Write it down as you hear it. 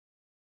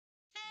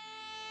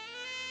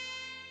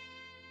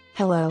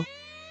Hello.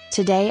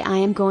 Today I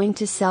am going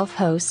to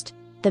self-host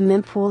the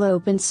mempool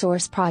open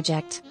source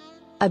project.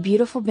 A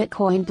beautiful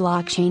Bitcoin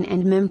blockchain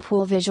and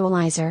mempool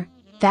visualizer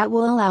that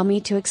will allow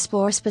me to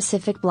explore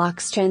specific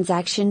blocks,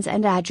 transactions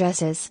and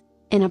addresses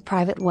in a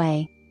private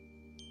way.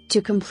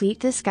 To complete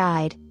this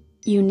guide,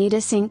 you need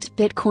a synced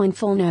Bitcoin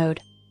full node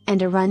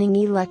and a running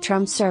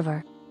Electrum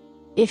server.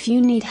 If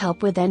you need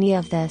help with any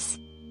of this,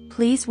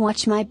 please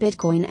watch my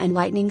Bitcoin and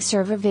Lightning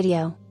server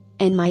video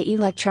and my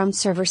Electrum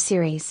server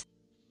series.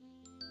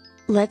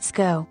 Let's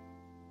go.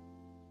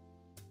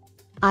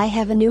 I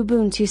have an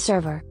Ubuntu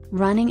server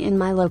running in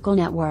my local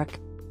network.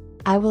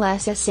 I will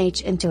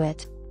SSH into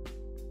it.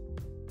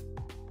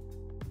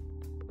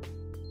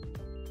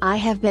 I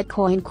have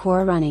Bitcoin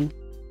Core running,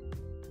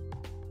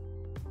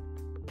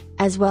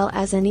 as well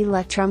as an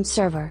Electrum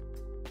server.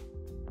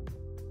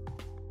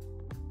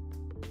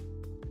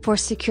 For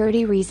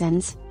security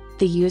reasons,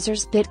 the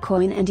users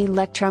Bitcoin and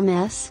Electrum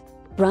S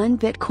run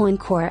Bitcoin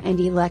Core and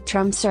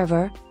Electrum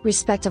server,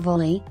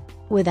 respectively,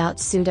 without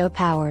sudo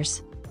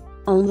powers.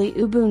 Only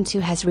Ubuntu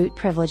has root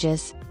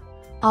privileges.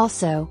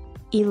 Also,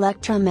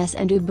 Electrum S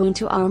and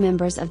Ubuntu are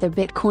members of the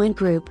Bitcoin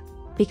group,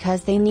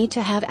 because they need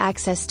to have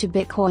access to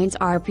Bitcoin's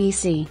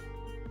RPC.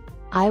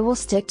 I will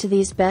stick to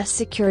these best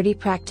security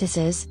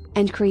practices,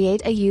 and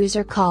create a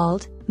user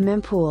called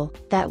mempool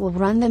that will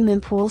run the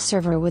mempool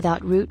server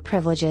without root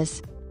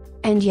privileges.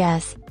 And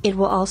yes, it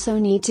will also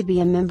need to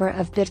be a member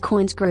of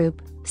Bitcoin's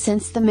group,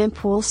 since the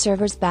mempool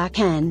server's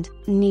backend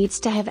needs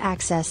to have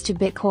access to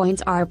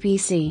Bitcoin's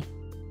RPC.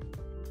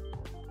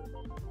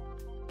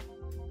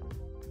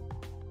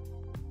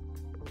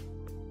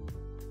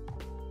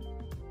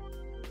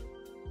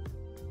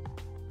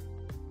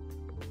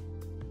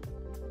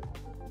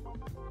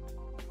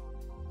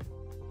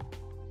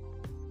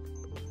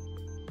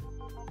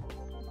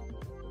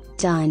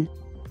 Done.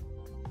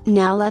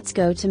 Now let's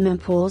go to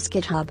mempool's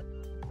GitHub.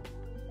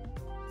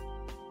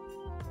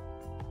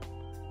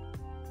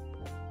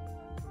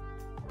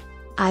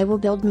 I will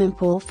build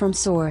mempool from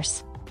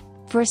source.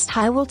 First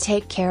I will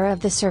take care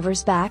of the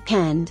server's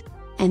backend,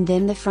 and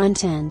then the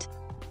front end.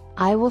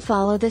 I will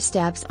follow the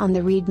steps on the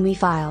README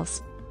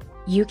files.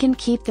 You can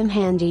keep them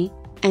handy,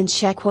 and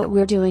check what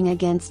we're doing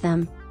against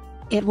them.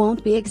 It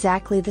won't be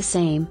exactly the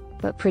same,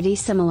 but pretty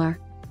similar.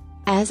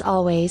 As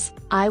always,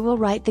 I will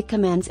write the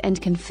commands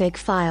and config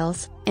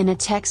files in a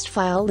text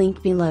file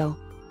link below.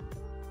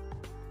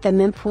 The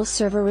mempool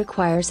server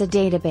requires a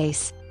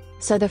database,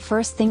 so the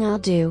first thing I'll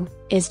do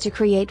is to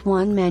create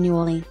one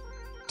manually.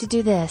 To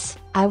do this,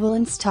 I will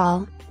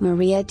install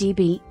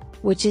Mariadb,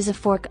 which is a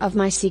fork of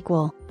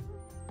MySQL.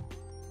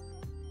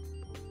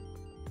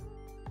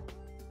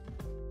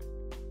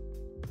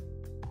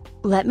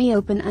 Let me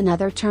open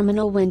another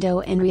terminal window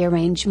and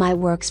rearrange my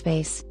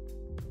workspace.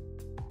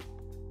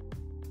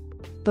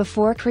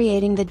 Before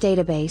creating the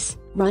database,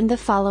 run the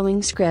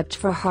following script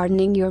for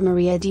hardening your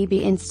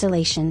Mariadb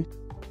installation.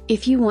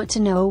 If you want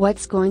to know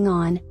what's going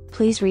on,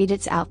 please read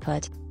its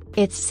output.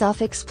 It's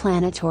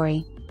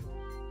self-explanatory.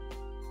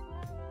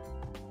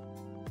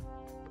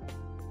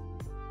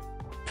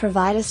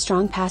 Provide a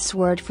strong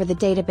password for the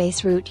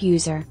database root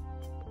user.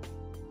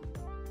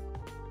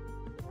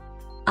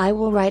 I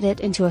will write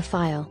it into a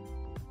file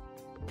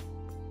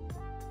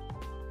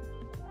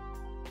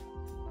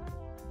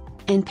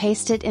and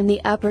paste it in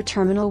the upper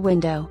terminal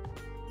window.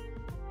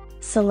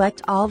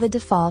 Select all the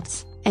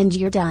defaults, and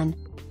you're done.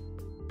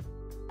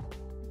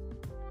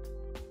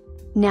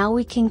 Now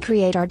we can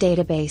create our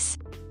database.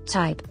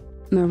 Type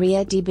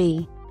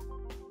Mariadb.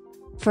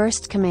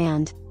 First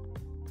command.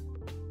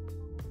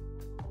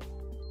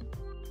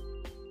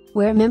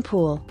 Where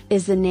mempool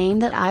is the name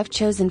that I've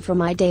chosen for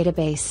my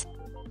database.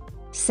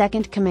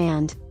 Second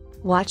command.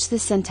 Watch the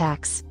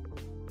syntax.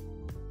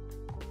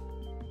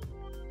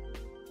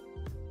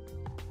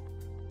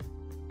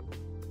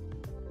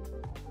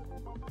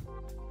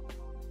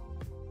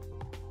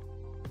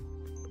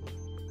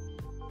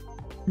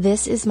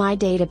 This is my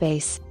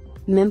database,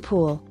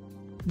 mempool.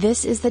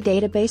 This is the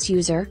database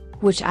user,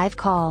 which I've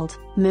called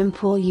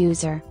mempool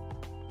user.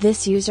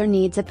 This user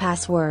needs a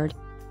password.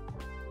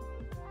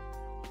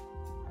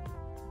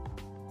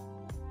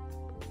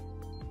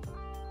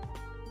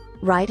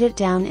 Write it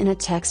down in a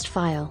text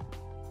file.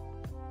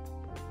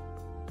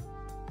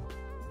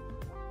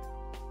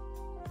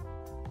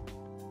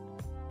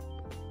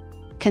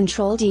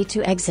 Ctrl D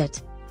to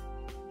exit.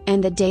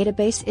 And the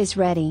database is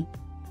ready.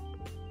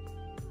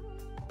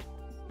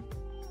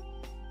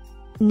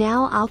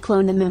 Now I'll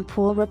clone the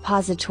mempool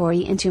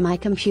repository into my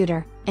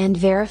computer, and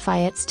verify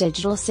its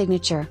digital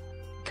signature.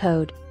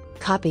 Code.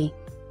 Copy.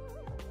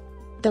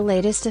 The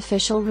latest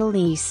official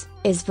release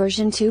is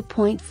version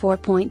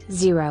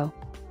 2.4.0.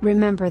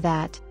 Remember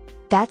that.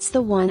 That's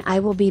the one I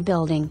will be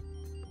building.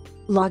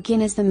 Log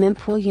in as the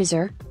mempool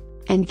user,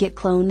 and git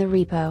clone the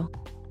repo.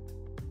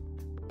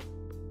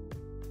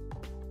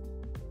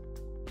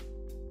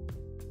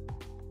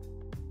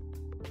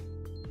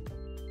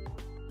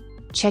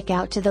 Check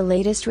out to the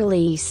latest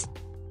release,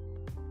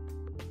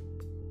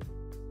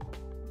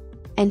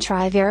 and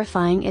try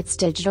verifying its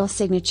digital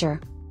signature.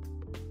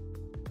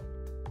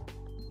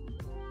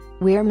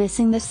 We're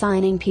missing the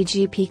signing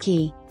PGP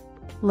key.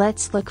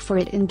 Let's look for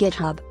it in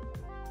GitHub.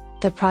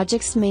 The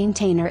project's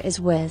maintainer is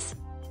Wiz.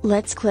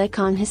 Let's click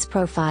on his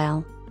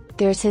profile.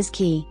 There's his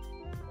key.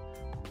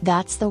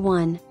 That's the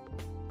one.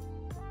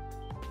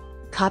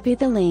 Copy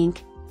the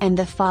link, and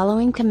the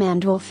following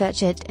command will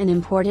fetch it and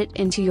import it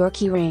into your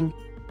keyring.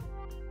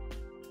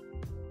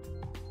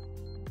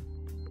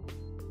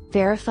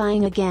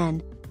 Verifying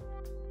again.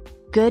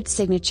 Good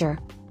signature.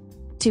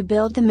 To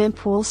build the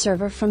mempool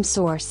server from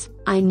source,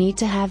 I need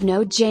to have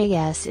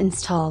node.js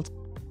installed.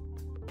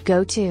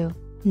 Go to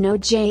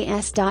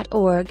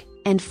nodejs.org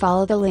and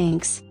follow the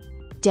links.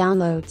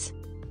 Downloads.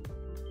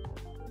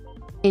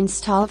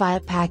 Install via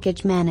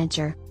Package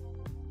Manager.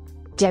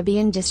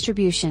 Debian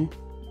distribution.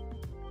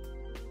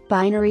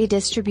 Binary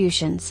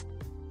distributions.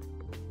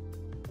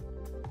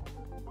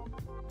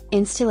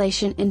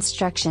 Installation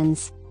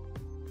instructions.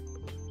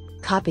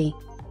 Copy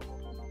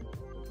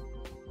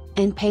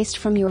and paste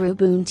from your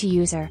Ubuntu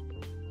user.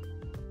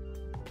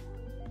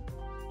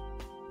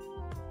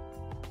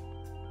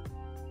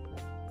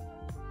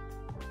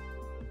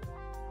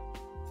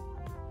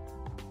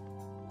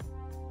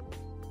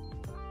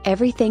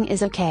 Everything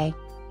is okay.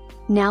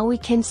 Now we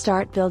can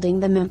start building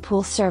the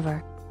mempool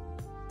server.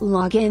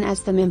 Log in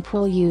as the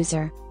mempool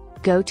user.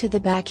 Go to the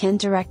backend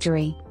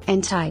directory,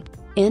 and type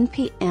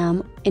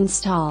npm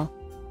install.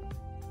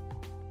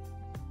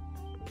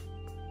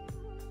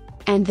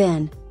 And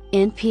then,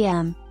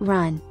 npm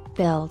run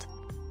build.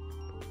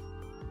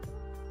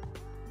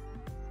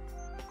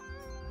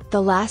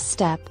 The last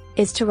step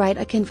is to write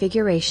a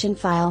configuration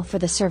file for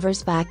the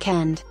server's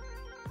backend.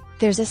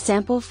 There's a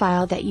sample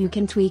file that you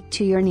can tweak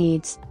to your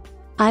needs.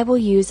 I will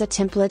use a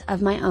template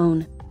of my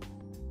own.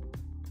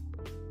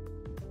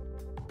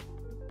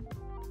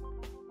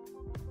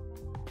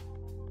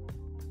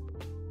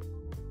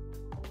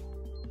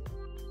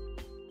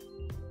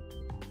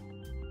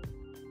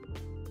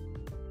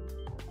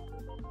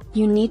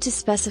 You need to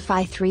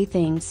specify 3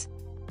 things: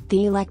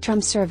 the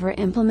Electrum server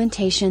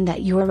implementation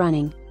that you are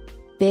running,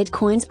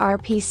 Bitcoin's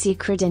RPC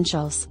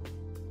credentials,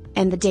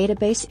 and the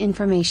database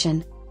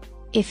information.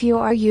 If you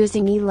are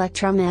using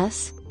Electrum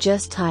S,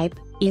 just type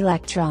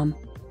Electrum.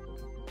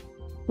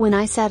 When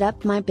I set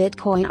up my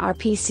Bitcoin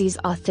RPC's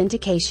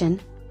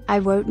authentication, I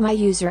wrote my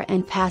user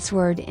and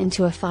password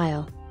into a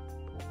file.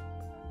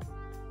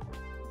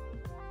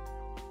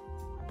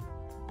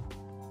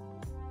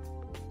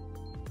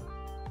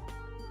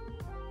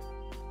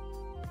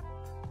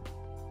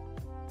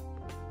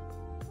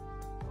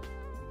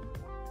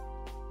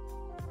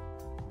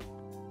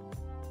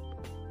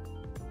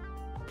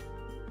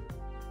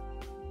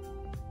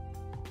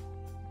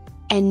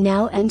 And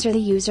now enter the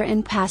user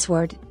and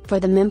password for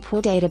the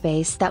mempool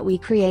database that we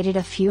created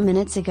a few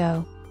minutes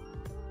ago.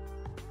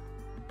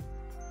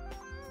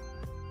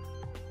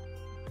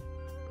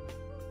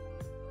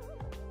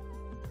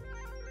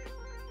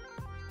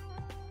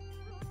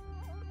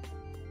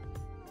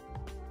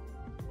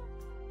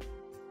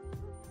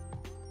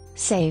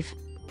 Save.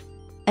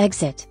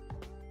 Exit.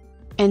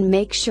 And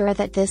make sure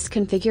that this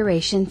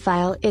configuration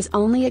file is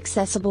only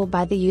accessible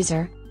by the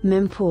user,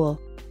 mempool.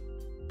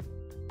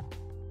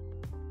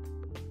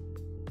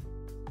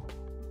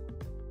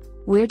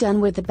 We're done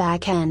with the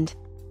backend.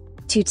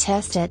 To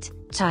test it,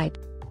 type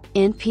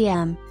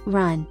npm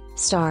run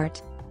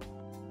start.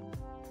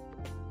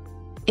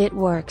 It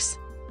works.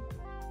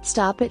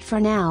 Stop it for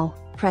now,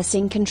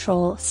 pressing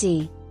Ctrl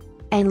C.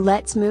 And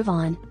let's move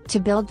on to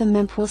build the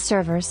mempool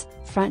server's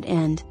front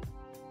end.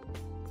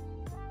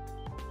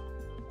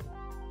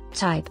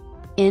 Type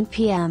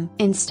npm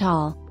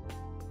install.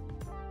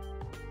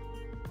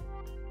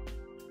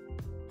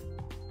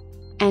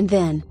 And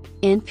then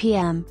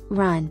npm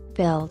run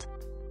build.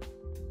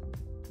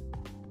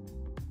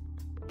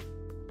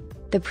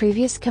 The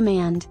previous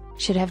command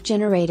should have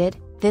generated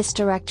this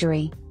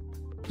directory.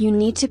 You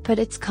need to put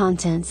its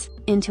contents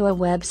into a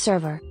web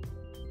server.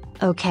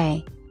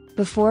 Okay.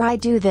 Before I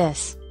do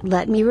this,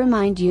 let me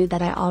remind you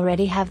that I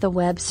already have the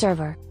web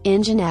server,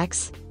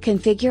 NGINX,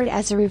 configured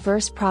as a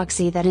reverse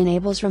proxy that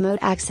enables remote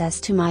access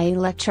to my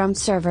Electrum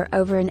server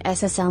over an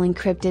SSL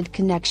encrypted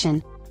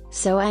connection.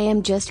 So I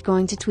am just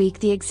going to tweak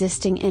the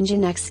existing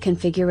NGINX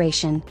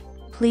configuration.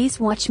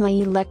 Please watch my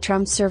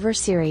Electrum server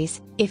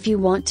series, if you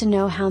want to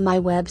know how my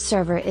web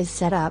server is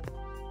set up.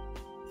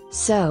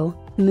 So,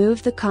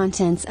 move the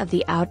contents of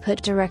the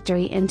output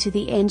directory into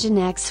the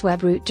NGINX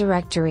webroot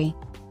directory.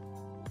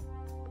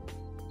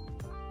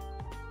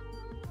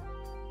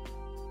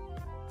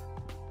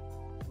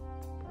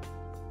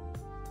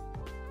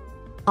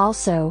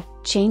 Also,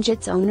 change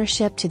its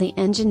ownership to the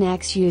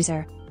NGINX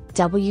user,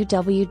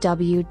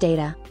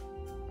 www.data.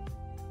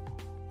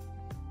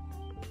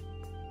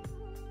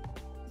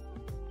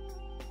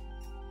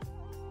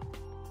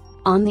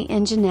 On the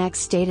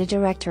NGINX data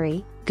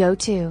directory, go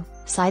to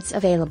Sites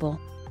Available.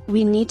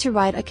 We need to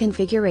write a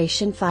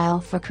configuration file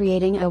for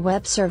creating a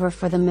web server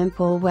for the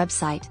mempool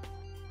website.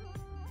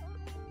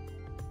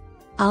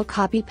 I'll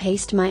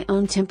copy-paste my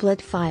own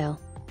template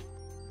file.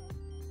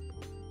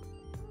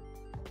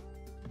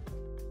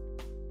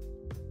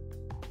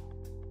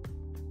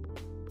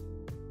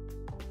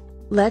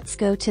 Let's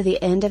go to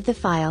the end of the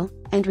file,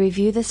 and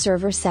review the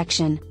server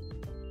section.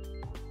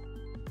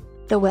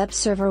 The web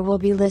server will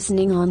be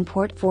listening on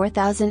port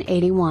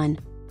 4081.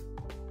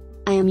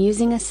 I am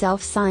using a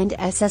self-signed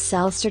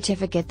SSL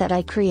certificate that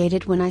I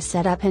created when I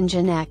set up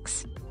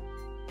NGINX.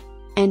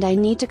 And I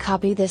need to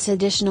copy this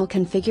additional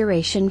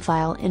configuration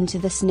file into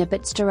the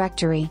snippets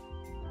directory.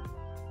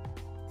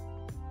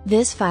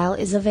 This file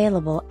is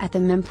available at the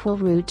mempool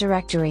root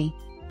directory.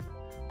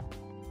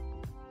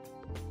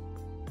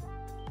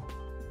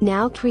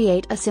 Now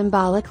create a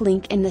symbolic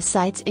link in the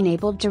site's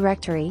enabled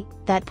directory,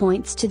 that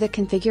points to the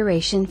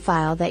configuration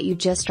file that you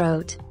just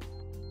wrote.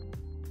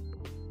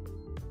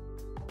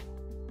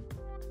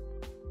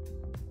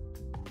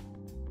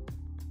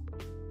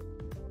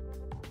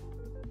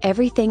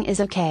 Everything is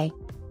okay.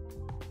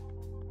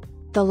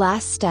 The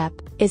last step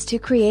is to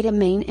create a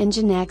main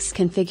NGINX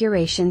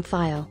configuration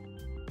file.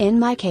 In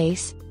my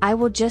case, I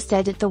will just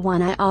edit the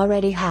one I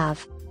already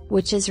have,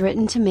 which is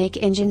written to make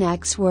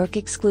NGINX work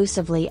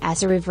exclusively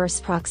as a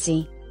reverse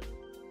proxy.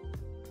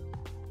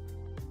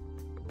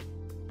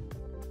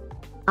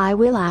 I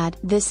will add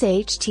this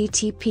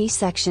HTTP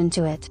section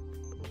to it.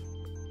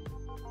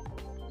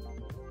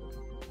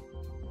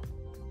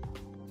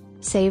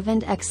 Save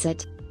and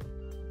exit.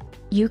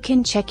 You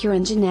can check your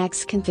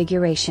NGINX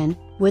configuration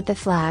with the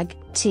flag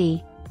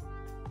T.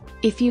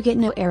 If you get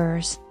no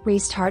errors,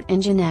 restart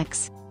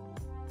NGINX.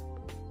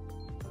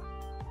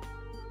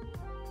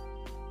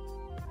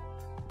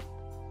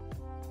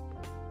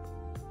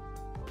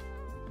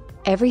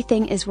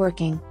 Everything is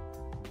working.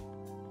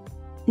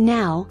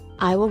 Now,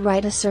 I will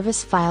write a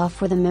service file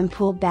for the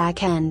mempool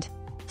backend,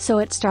 so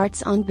it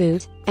starts on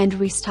boot, and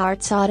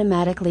restarts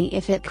automatically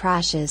if it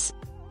crashes.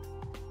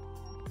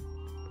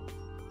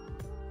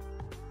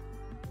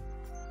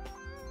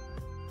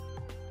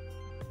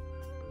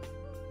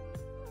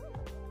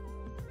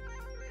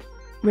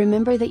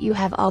 Remember that you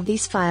have all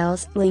these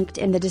files linked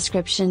in the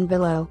description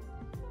below.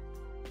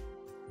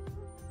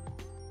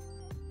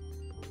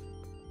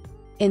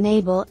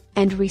 Enable,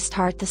 and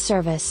restart the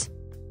service.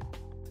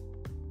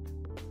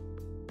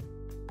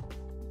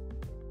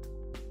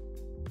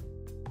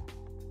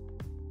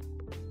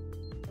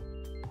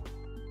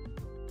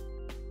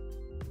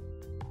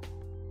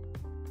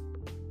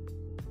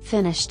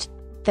 Finished.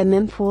 The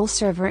mempool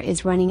server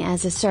is running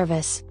as a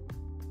service.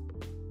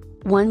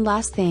 One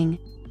last thing.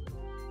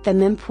 The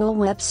mempool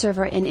web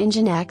server in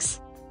NGINX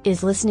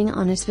is listening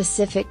on a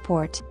specific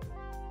port.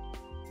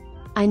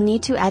 I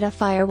need to add a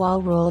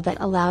firewall rule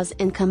that allows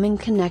incoming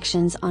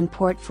connections on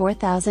port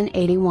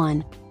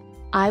 4081.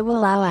 I will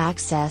allow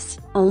access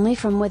only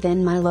from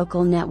within my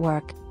local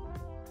network.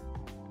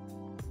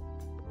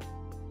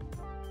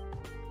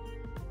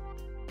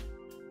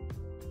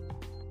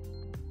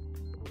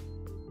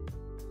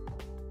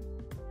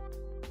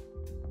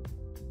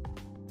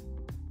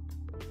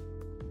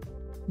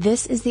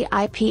 This is the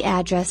IP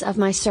address of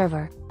my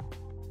server.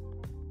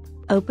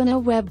 Open a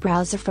web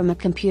browser from a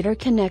computer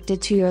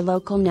connected to your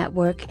local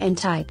network and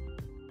type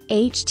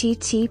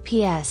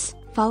https,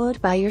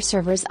 followed by your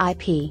server's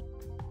IP.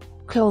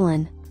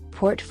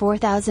 Port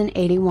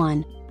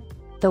 4081.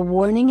 The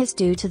warning is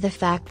due to the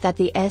fact that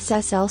the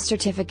SSL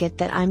certificate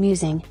that I'm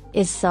using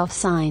is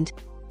self-signed.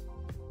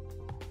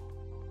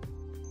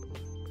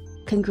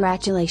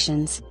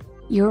 Congratulations!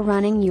 You're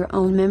running your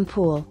own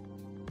mempool.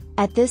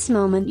 At this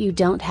moment you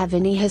don't have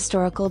any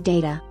historical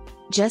data.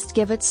 Just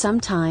give it some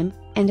time,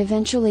 and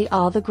eventually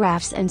all the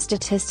graphs and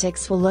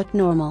statistics will look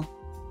normal.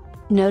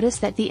 Notice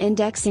that the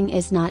indexing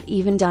is not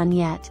even done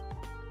yet.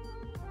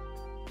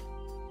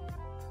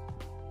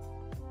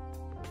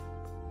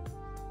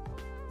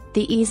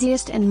 The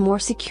easiest and more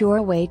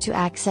secure way to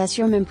access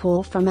your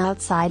mempool from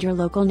outside your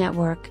local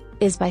network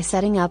is by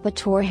setting up a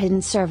Tor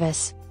hidden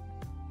service.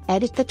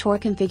 Edit the Tor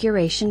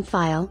configuration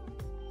file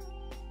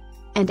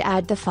and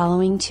add the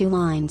following 2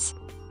 lines.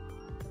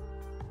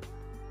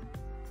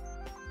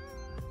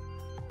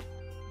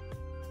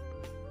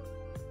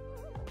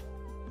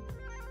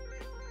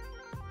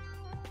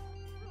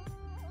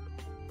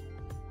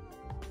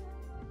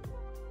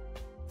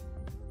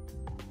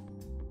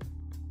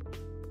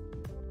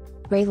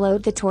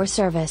 Reload the Tor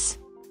service.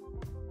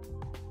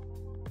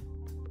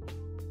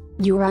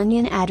 Your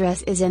onion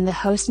address is in the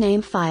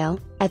hostname file,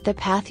 at the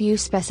path you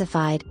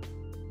specified.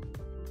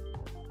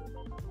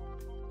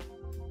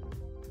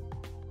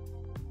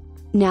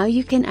 Now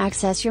you can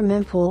access your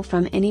mempool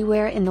from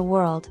anywhere in the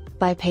world,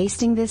 by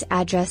pasting this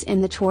address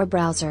in the Tor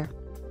browser,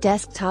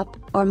 desktop,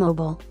 or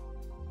mobile.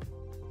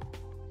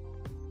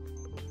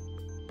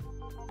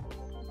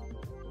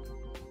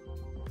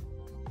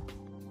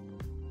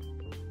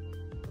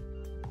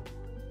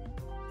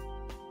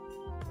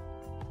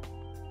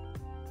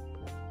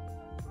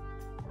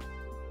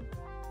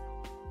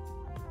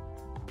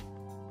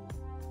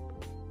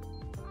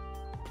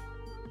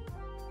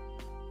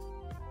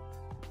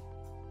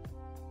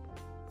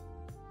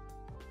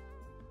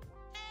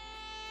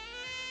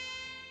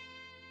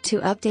 To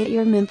update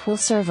your mempool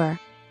server,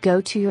 go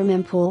to your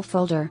mempool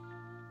folder.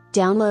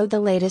 Download the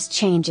latest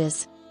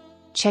changes.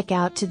 Check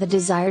out to the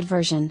desired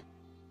version.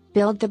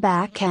 Build the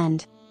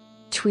backend.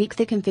 Tweak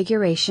the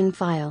configuration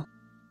file.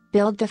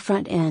 Build the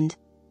front end.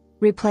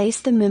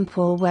 Replace the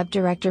mempool web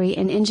directory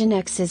in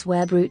NGINX's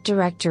web root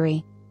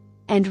directory.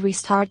 And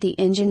restart the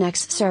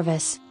NGINX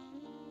service.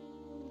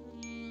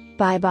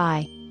 Bye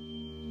bye.